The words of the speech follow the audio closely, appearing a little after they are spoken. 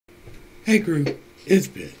Hey crew, it's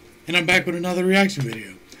Bit, and I'm back with another reaction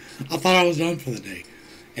video. I thought I was done for the day,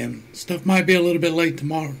 and stuff might be a little bit late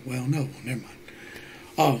tomorrow. Well, no, never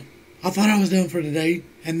mind. I thought I was done for today,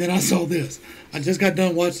 and then I saw this. I just got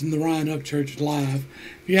done watching the Ryan Upchurch live.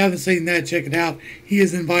 If you haven't seen that, check it out. He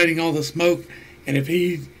is inviting all the smoke, and if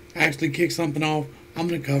he actually kicks something off, I'm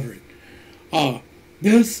going to cover it.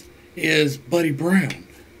 This is Buddy Brown.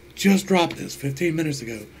 Just dropped this 15 minutes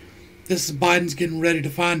ago. This is Biden's getting ready to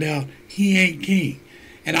find out he ain't king.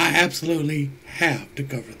 And I absolutely have to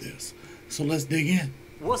cover this. So let's dig in.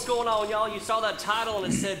 What's going on, y'all? You saw that title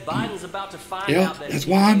and it said Biden's about to find out that that's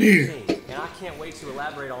why I'm here. King. And I can't wait to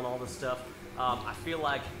elaborate on all this stuff. I feel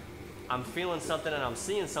like I'm feeling something and I'm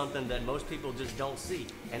seeing something that most people just don't see.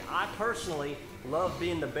 And I personally love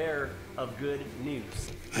being the bearer of good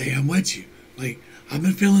news. Hey, I'm with you. Like, I've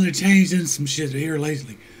been feeling a change in some shit here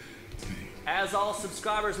lately. As all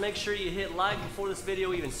subscribers, make sure you hit like before this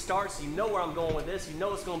video even starts. You know where I'm going with this. You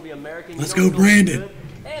know it's going to be American. Let's go, Brandon.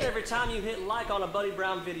 And every time you hit like on a Buddy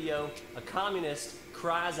Brown video, a communist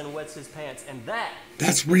cries and wets his pants. And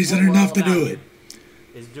that's reason enough to do it.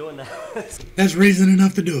 Is doing that. That's reason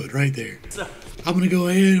enough to do it right there. So, I'm going to go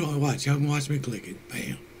ahead and watch. Y'all can watch me click it.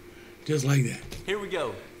 Bam. Just like that. Here we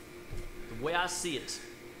go. The way I see it,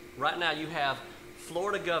 right now you have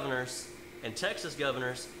Florida governors and Texas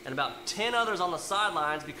governors, and about 10 others on the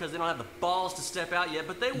sidelines because they don't have the balls to step out yet,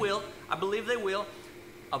 but they will. I believe they will.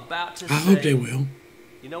 About to say, I hope they will.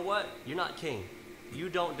 You know what? You're not king. You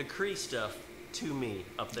don't decree stuff to me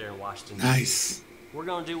up there in Washington, D.C. Nice. We're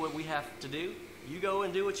going to do what we have to do. You go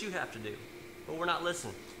and do what you have to do. But we're not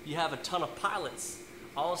listening. You have a ton of pilots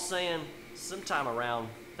all saying sometime around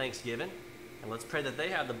Thanksgiving, and let's pray that they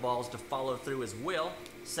have the balls to follow through as well,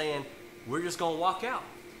 saying we're just going to walk out.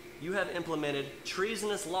 You have implemented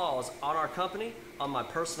treasonous laws on our company, on my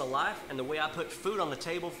personal life, and the way I put food on the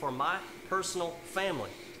table for my personal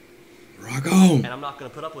family. Rock on. And I'm not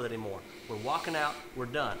going to put up with it anymore. We're walking out. We're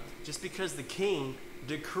done. Just because the king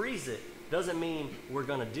decrees it doesn't mean we're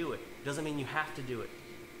going to do it. Doesn't mean you have to do it.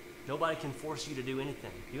 Nobody can force you to do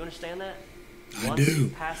anything. Do you understand that? I do. You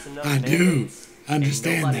pass enough I do.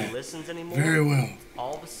 Understand nobody that. Listens anymore, very well.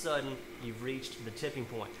 All of a sudden, you've reached the tipping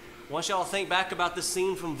point. I want y'all to think back about this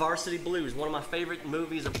scene from Varsity Blues, one of my favorite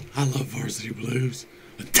movies I love Varsity Blues.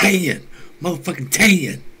 A 10. Motherfucking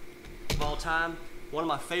 10. Of all time. One of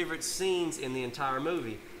my favorite scenes in the entire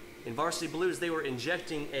movie. In Varsity Blues, they were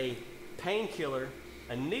injecting a painkiller,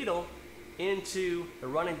 a needle, into the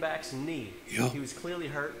running back's knee. Yep. He was clearly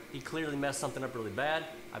hurt. He clearly messed something up really bad.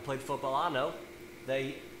 I played football, I know.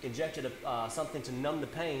 They injected something to numb the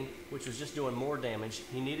pain, which was just doing more damage.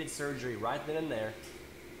 He needed surgery right then and there.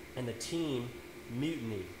 And the team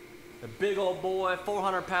mutinied. The big old boy,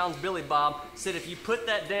 400 pounds, Billy Bob, said if you put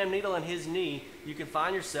that damn needle in his knee, you can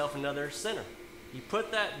find yourself another center. You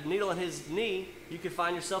put that needle in his knee, you can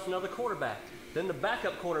find yourself another quarterback. Then the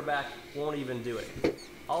backup quarterback won't even do it.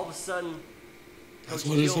 All of a sudden, that's Coach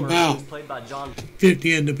what it's Gilmer, about. who's played by John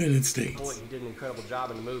 50 independent states. Boy, he did an incredible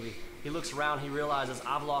job in the movie. He looks around, he realizes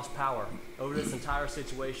I've lost power over this entire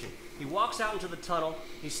situation. He walks out into the tunnel.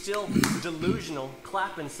 He's still delusional,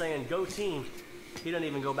 clapping, saying, "Go team." He doesn't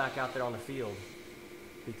even go back out there on the field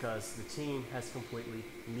because the team has completely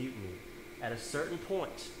mutinied. At a certain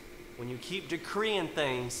point, when you keep decreeing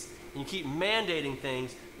things, and you keep mandating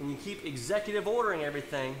things, and you keep executive ordering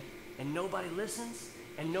everything, and nobody listens,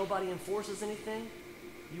 and nobody enforces anything,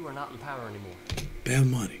 you are not in power anymore. Bad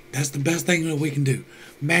money. That's the best thing that we can do.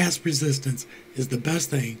 Mass resistance is the best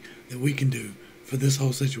thing that we can do for this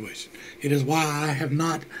whole situation. It is why I have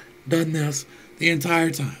not done this the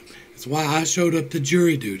entire time. It's why I showed up to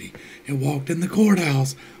jury duty and walked in the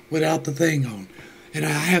courthouse without the thing on. And I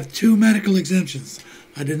have 2 medical exemptions.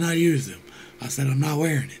 I did not use them. I said I'm not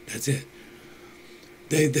wearing it. That's it.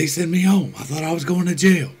 They sent me home. I thought I was going to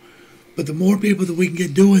jail. But the more people that we can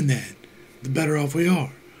get doing that, the better off we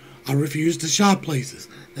are. I refuse to shop places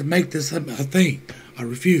that make this a thing. I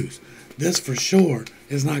refuse. This for sure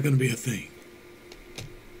is not going to be a thing.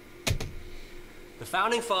 The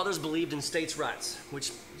Founding Fathers believed in states' rights,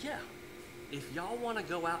 which, yeah, if y'all want to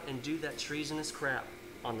go out and do that treasonous crap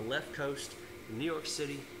on the left coast, New York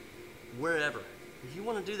City, wherever, if you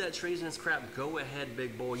want to do that treasonous crap, go ahead,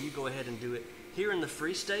 big boy, you go ahead and do it. Here in the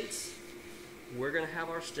free states, we're going to have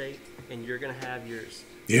our state, and you're going to have yours.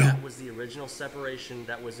 Yeah. That was the original separation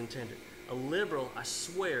that was intended. A liberal, I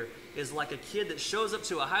swear, is like a kid that shows up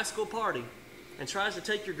to a high school party and tries to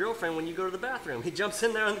take your girlfriend when you go to the bathroom. He jumps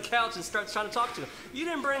in there on the couch and starts trying to talk to her. You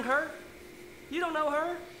didn't bring her. You don't know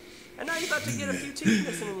her. And now you're about to get a few teeth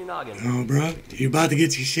missing in your noggin. Oh, bro, you're about to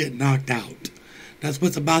get your shit knocked out. That's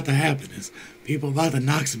what's about to happen, is people about to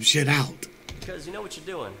knock some shit out. Because you know what you're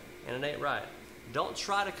doing, and it ain't right. Don't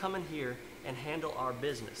try to come in here and handle our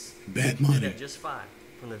business. Bad We money. did that just fine.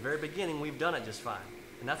 From the very beginning, we've done it just fine.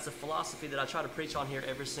 And that's the philosophy that I try to preach on here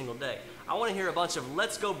every single day. I want to hear a bunch of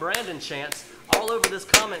 "Let's go Brandon" chants all over this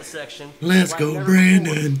comment section. Let's like go never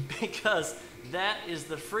Brandon. before, because that is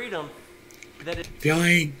the freedom that it If y'all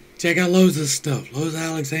ain't, check out Lowe's stuff. Lowe's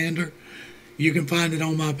Alexander. You can find it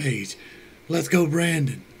on my page. Let's go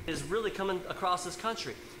Brandon. is really coming across this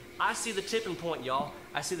country. I see the tipping point, y'all.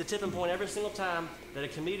 I see the tipping point every single time that a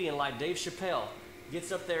comedian like Dave Chappelle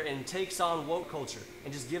gets up there and takes on woke culture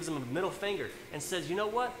and just gives them a middle finger and says, you know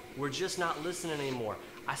what? We're just not listening anymore.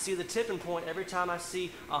 I see the tipping point every time I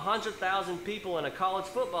see 100,000 people in a college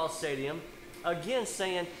football stadium again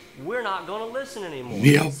saying, we're not going to listen anymore.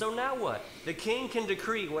 Yep. So now what? The king can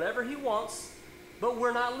decree whatever he wants, but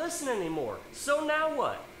we're not listening anymore. So now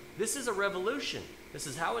what? This is a revolution. This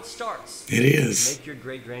is how it starts. It is. Make your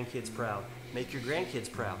great-grandkids proud. Make your grandkids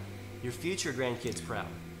proud. Your future grandkids proud.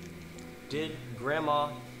 Did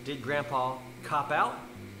grandma, did grandpa cop out?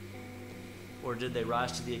 Or did they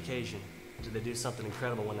rise to the occasion? Did they do something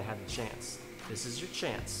incredible when they had the chance? This is your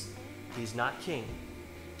chance. He's not king.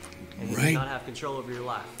 And he Right. does not have control over your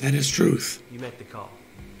life. That is truth. You make the call.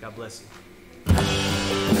 God bless you. We'll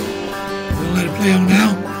let it play on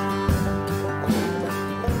now.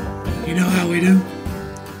 You know how we do?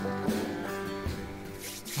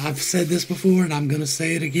 I've said this before, and I'm going to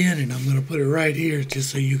say it again, and I'm going to put it right here just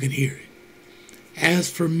so you can hear it. As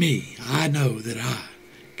for me, I know that I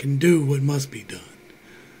can do what must be done.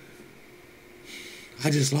 I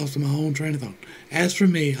just lost my own train of thought. As for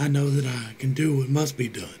me, I know that I can do what must be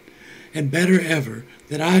done, and better ever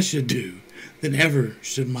that I should do than ever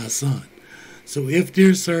should my son. So if,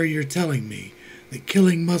 dear sir, you're telling me that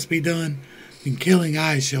killing must be done, then killing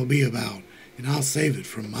I shall be about, and I'll save it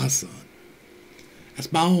from my son.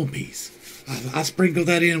 That's my own piece. I sprinkle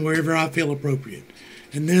that in wherever I feel appropriate,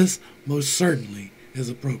 and this most certainly is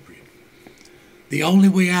appropriate. The only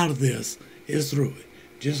way out of this is through it.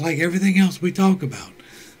 Just like everything else we talk about,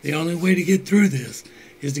 the only way to get through this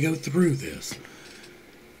is to go through this.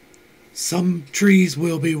 Some trees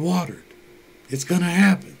will be watered. It's going to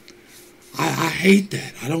happen. I hate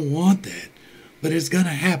that. I don't want that. But it's going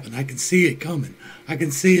to happen. I can see it coming. I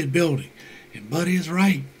can see it building. And Buddy is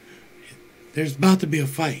right. There's about to be a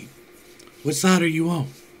fight. Which side are you on?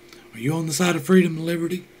 Are you on the side of freedom and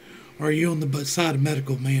liberty? Or are you on the side of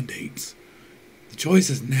medical mandates? The choice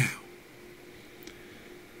is now.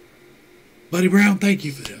 Buddy Brown, thank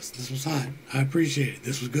you for this. This was hot. I appreciate it.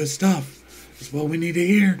 This was good stuff. It's what we need to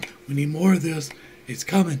hear. We need more of this. It's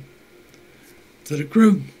coming. To the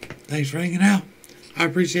crew, thanks for hanging out. I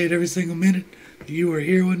appreciate every single minute that you were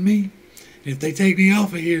here with me. And if they take me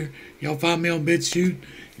off of here, y'all find me on BitChute.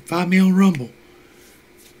 Find me on Rumble.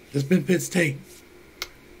 This has been Pitt's Take.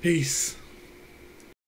 Peace.